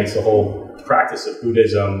experience, a whole practice of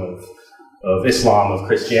Buddhism, of Islam, of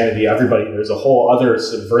Christianity, everybody. There's a whole other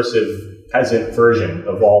subversive peasant version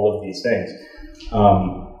of all of these things.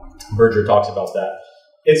 Berger talks about that.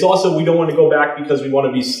 It's also, we don't want to go back because we want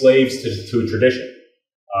to be slaves to a tradition.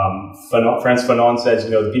 Frantz Fanon says,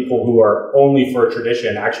 the people who are only for a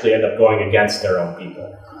tradition actually end up going against their own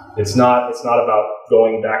people. It's not about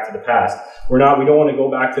going back to the past. We don't want to go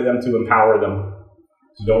back to them to empower them.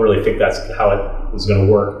 We don't really think that's how it is going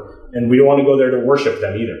to work. And we don't want to go there to worship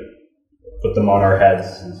them either. Put them on our heads,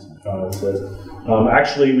 as Shanil says.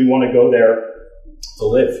 Actually, we want to go there to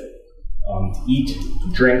live, to eat,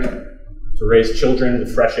 to drink, to raise children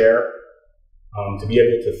with fresh air, to be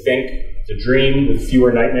able to think, to dream with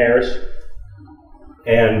fewer nightmares,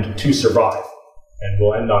 and to survive. And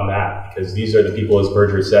we'll end on that, because these are the people, as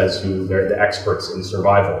Berger says, who they're the experts in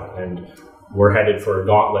survival. And we're headed for a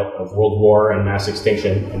gauntlet of world war and mass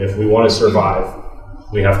extinction. And if we want to survive,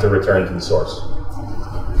 we have to return to the source.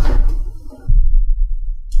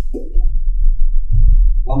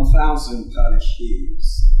 1,000 pearlish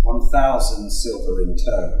hues, 1,000 silvering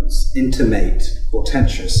tones, intimate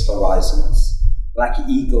portentous horizons. Black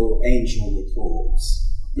eagle angel records,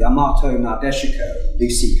 Yamato Nadeshiko,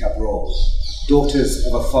 Lucy Cabral, daughters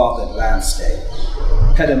of a fathered landscape,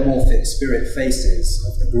 pedomorphic spirit faces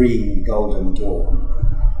of the green golden dawn.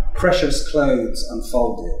 Precious clothes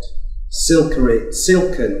unfolded,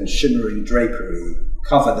 silken shimmering drapery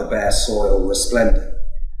cover the bare soil resplendent,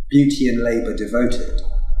 beauty and labour devoted,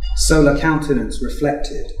 solar countenance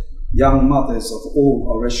reflected, young mothers of all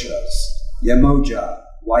Orishas, Yamoja,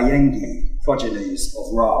 Wayengi, progenies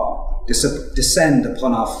of Ra, descend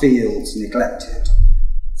upon our fields neglected.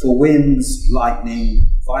 For winds, lightning,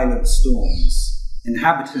 violent storms,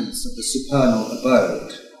 inhabitants of the supernal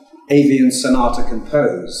abode, avian sonata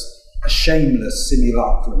composed, a shameless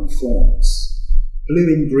simulacrum forms. Blue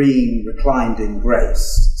and green reclined in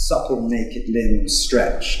grace, supple naked limbs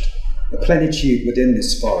stretched, the plenitude within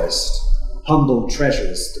this forest, humble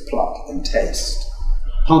treasures to pluck and taste.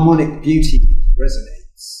 Harmonic beauty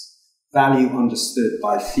resonates, value understood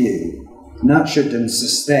by few, nurtured and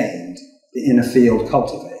sustained, the inner field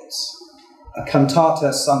cultivates. A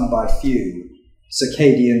cantata sung by few,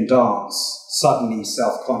 circadian dance, suddenly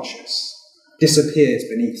self-conscious, disappears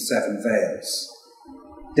beneath 7 veils.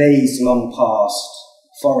 Days long past,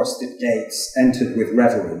 forested gates entered with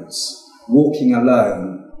reverence, walking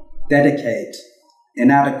alone, dedicate,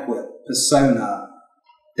 inadequate, persona,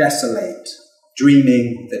 desolate,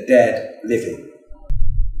 dreaming the dead living.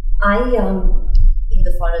 I, in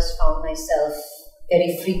the forest, found myself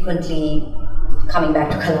very frequently coming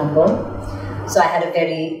back to Colombo. So I had a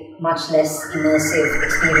very much less immersive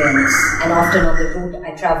experience. And often on the route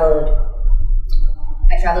I traveled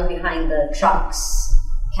behind the trucks,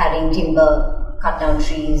 carrying timber, cut down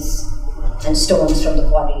trees, and stones from the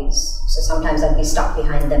quarries. So sometimes I'd be stuck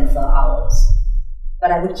behind them for hours.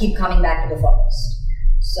 But I would keep coming back to the forest.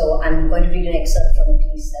 So I'm going to read an excerpt from a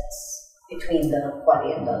piece that's between the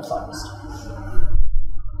quarry and the forest.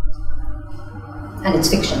 And it's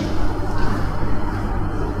fiction.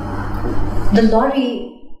 The lorry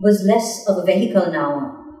was less of a vehicle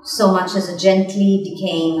now, so much as a gently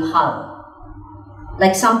decaying hull,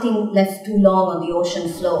 like something left too long on the ocean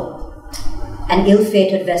floor, an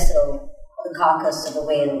ill-fated vessel, or the carcass of a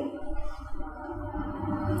whale.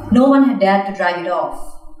 No one had dared to drive it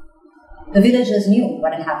off. The villagers knew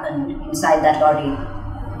what had happened inside that lorry,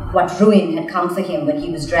 what ruin had come for him when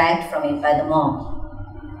he was dragged from it by the mob,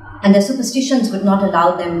 and their superstitions would not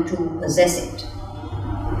allow them to possess it.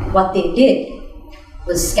 What they did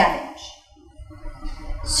was scavenge,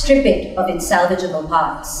 strip it of its salvageable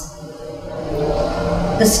parts.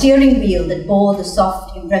 The steering wheel that bore the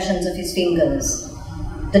soft impressions of his fingers,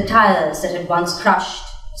 the tires that had once crushed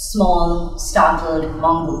a small, startled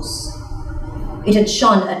mongoose. It had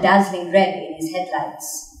shone a dazzling red in his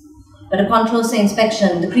headlights, but upon closer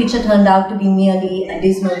inspection, the creature turned out to be merely a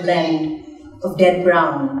dismal blend of dead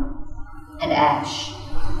brown and ash.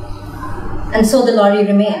 And so the lorry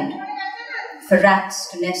remained, for rats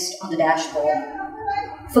to nest on the dashboard,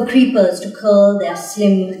 for creepers to curl their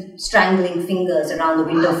slim, strangling fingers around the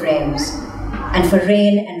window frames, and for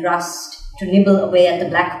rain and rust to nibble away at the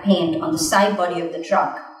black paint on the side body of the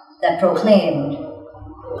truck that proclaimed,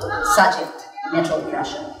 Sajit, Metal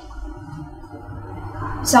Crusher.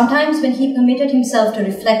 Sometimes when he permitted himself to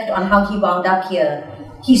reflect on how he wound up here,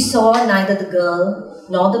 he saw neither the girl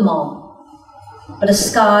nor the mob, but a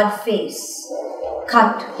scarred face,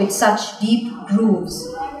 cut with such deep grooves,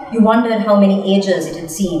 you wondered how many ages it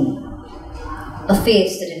had seen. A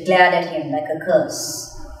face that had glared at him like a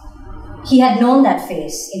curse. He had known that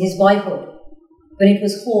face in his boyhood, when it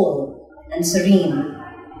was whole and serene,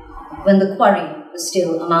 when the quarry was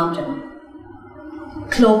still a mountain,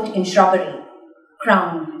 cloaked in shrubbery,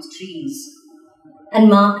 crowned with trees, and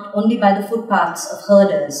marked only by the footpaths of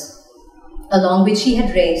herders, along which he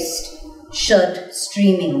had raced, shirt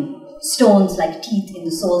streaming, stones like teeth in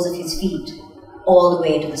the soles of his feet, all the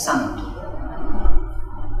way to the summit.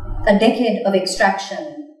 A decade of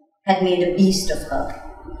extraction had made a beast of her,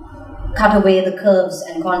 cut away the curves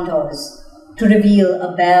and contours to reveal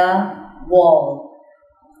a bare wall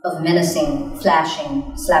of menacing,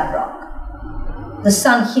 flashing slab rock. The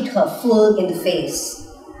sun hit her full in the face,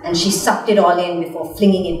 and she sucked it all in before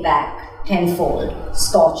flinging it back tenfold,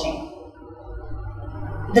 scorching.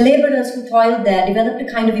 The laborers who toiled there developed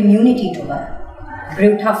a kind of immunity to her,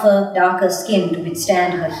 grew tougher, darker skin to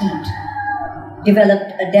withstand her heat,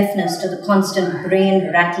 developed a deafness to the constant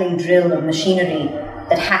brain-rattling drill of machinery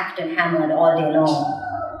that hacked and hammered all day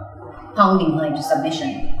long, pounding her into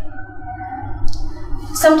submission.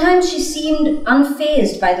 Sometimes she seemed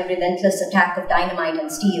unfazed by the relentless attack of dynamite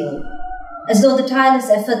and steel, as though the tireless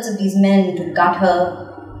efforts of these men to gut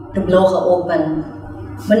her, to blow her open,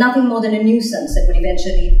 were nothing more than a nuisance that would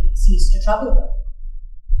eventually cease to trouble her.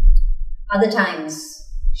 Other times,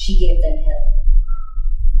 she gave them hell,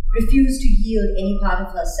 refused to yield any part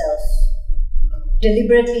of herself,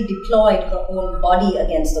 deliberately deployed her own body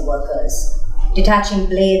against the workers, detaching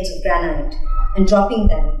blades of granite and dropping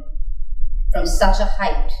them from such a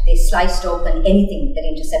height they sliced open anything that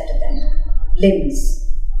intercepted them,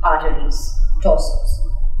 limbs, arteries, torsos.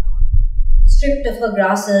 Stripped of her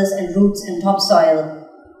grasses and roots and topsoil,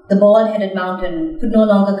 the bald-headed mountain could no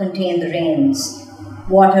longer contain the rains.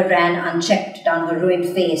 Water ran unchecked down her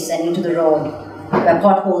ruined face and into the road, where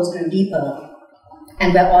potholes grew deeper,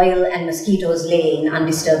 and where oil and mosquitoes lay in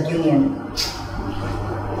undisturbed union.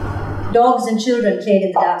 Dogs and children played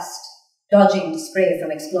in the dust, dodging the spray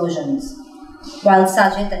from explosions, while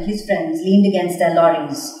Sajit and his friends leaned against their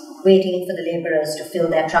lorries, waiting for the laborers to fill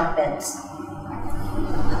their truck beds.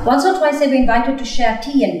 Once or twice they were invited to share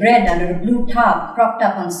tea and bread under a blue tarp propped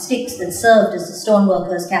up on sticks that served as the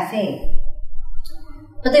stoneworkers' cafe.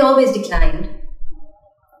 But they always declined.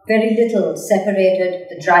 Very little separated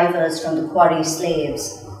the drivers from the quarry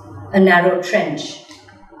slaves, a narrow trench,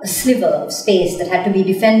 a sliver of space that had to be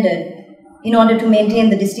defended in order to maintain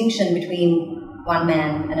the distinction between one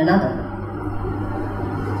man and another.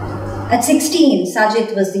 At 16,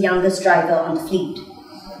 Sajit was the youngest driver on the fleet.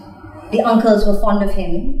 The uncles were fond of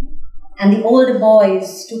him, and the older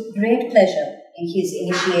boys took great pleasure in his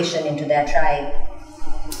initiation into their tribe.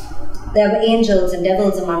 There were angels and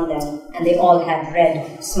devils among them, and they all had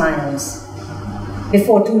red smiles.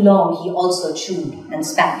 Before too long, he also chewed and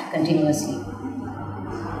spat continuously.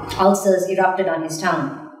 Ulcers erupted on his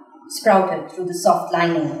tongue, sprouted through the soft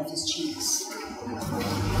lining of his cheeks.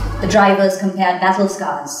 The drivers compared battle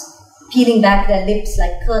scars, peeling back their lips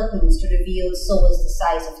like curtains to reveal sores the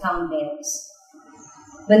size of thumbnails.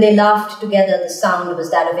 When they laughed together, the sound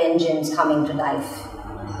was that of engines coming to life,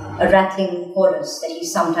 a rattling chorus that he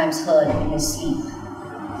sometimes heard in his sleep.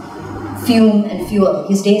 Fume and fuel,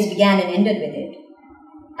 his days began and ended with it.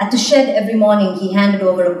 At the shed every morning, he handed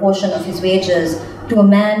over a portion of his wages to a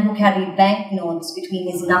man who carried banknotes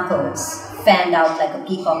between his knuckles, fanned out like a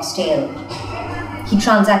peacock's tail. He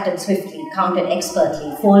transacted swiftly, counted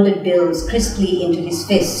expertly, folded bills crisply into his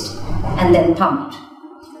fist, and then pumped.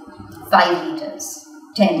 5 liters,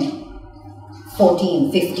 10,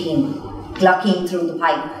 14, 15, glucking through the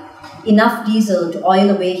pipe. Enough diesel to oil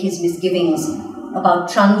away his misgivings about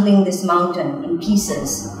trundling this mountain in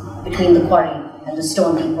pieces between the quarry and the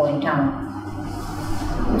stone depot in town.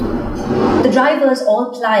 The drivers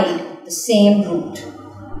all plied the same route,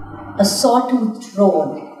 a sawtoothed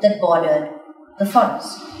road that bordered the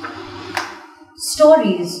forest.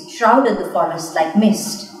 Stories shrouded the forest like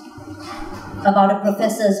mist, about a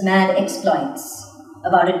professor's mad exploits,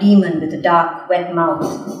 about a demon with a dark, wet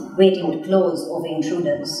mouth waiting to close over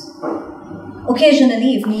intruders.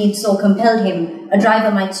 Occasionally, if need so compelled him, a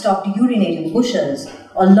driver might stop to urinate in bushes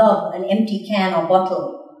or lob an empty can or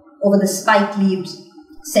bottle over the spike-leaved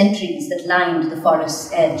sentries that lined the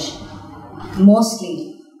forest's edge.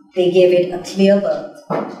 Mostly, they gave it a clear birth.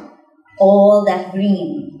 All that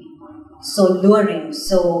green, so luring,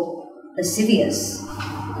 so lascivious,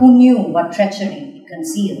 who knew what treachery it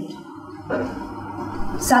concealed?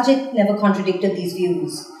 Sajid never contradicted these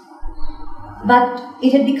views, but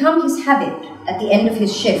it had become his habit at the end of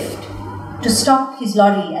his shift to stop his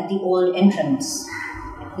lorry at the old entrance,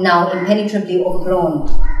 now impenetrably overgrown,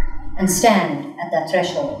 and stand at that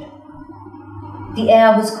threshold. The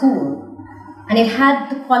air was cool, and it had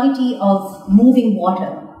the quality of moving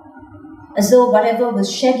water, as though whatever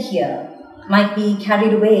was shed here might be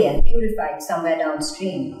carried away and purified somewhere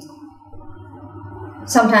downstream.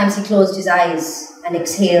 Sometimes he closed his eyes and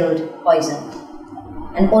exhaled poison,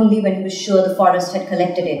 and only when he was sure the forest had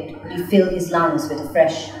collected it would he fill his lungs with a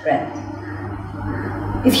fresh breath.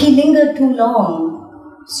 If he lingered too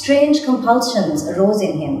long, strange compulsions arose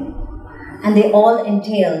in him, and they all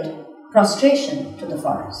entailed prostration to the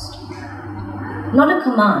forest. Not a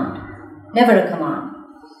command, never a command,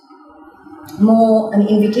 more an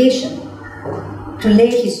invitation to lay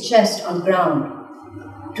his chest on the ground,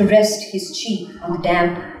 to rest his cheek on the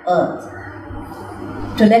damp earth,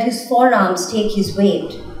 to let his forearms take his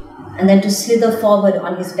weight, and then to slither forward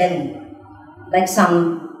on his belly like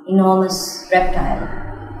some enormous reptile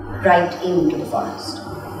right into the forest.